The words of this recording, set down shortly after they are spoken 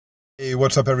Hey,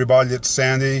 what's up everybody? It's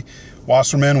Sandy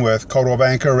Wasserman with Coldwell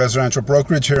Banker Residential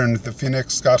Brokerage here in the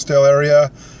Phoenix, Scottsdale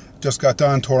area. Just got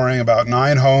done touring about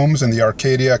 9 homes in the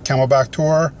Arcadia Camelback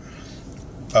Tour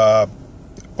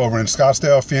over in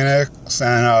Scottsdale, Phoenix,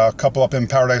 and a couple up in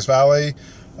Paradise Valley.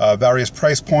 Various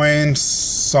price points,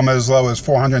 some as low as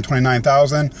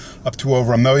 $429,000 up to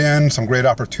over $1 million. Some great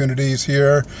opportunities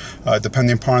here,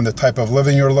 depending upon the type of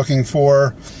living you're looking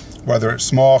for, whether it's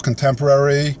small,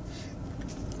 contemporary,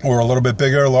 or a little bit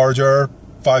bigger, larger,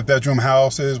 5-bedroom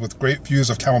houses with great views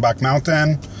of Camelback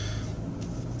Mountain.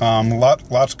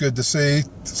 Lots good to see.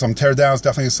 Some teardowns,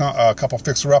 definitely a couple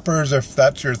fixer-uppers if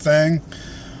that's your thing.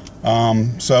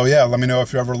 So yeah, let me know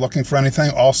if you're ever looking for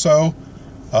anything. Also,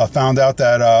 found out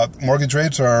that mortgage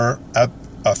rates are at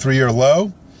a 3-year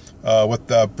low. With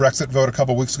the Brexit vote a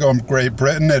couple weeks ago in Great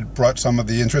Britain, it brought some of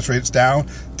the interest rates down.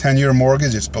 10-year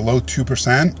mortgage is below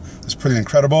 2%. It's pretty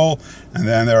incredible. And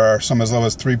then there are some as low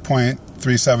as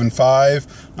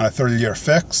 3.375 on a 30-year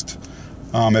fixed.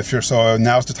 So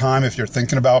now's the time if you're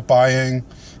thinking about buying.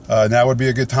 Now would be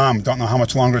a good time. Don't know how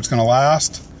much longer it's going to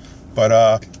last,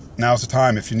 but now's the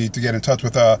time. If you need to get in touch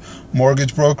with a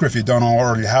mortgage broker, if you don't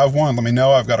already have one, let me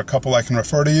know. I've got a couple I can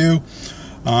refer to you.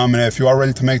 And if you are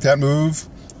ready to make that move,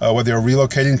 whether you're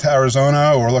relocating to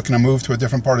Arizona or looking to move to a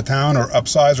different part of town or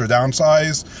upsize or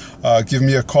downsize, give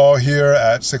me a call here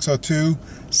at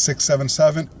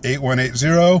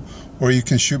 602-677-8180, or you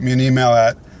can shoot me an email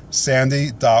at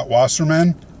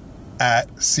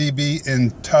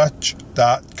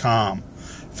sandy.wasserman@cbintouch.com.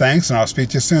 Thanks, and I'll speak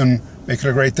to you soon. Make it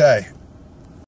a great day.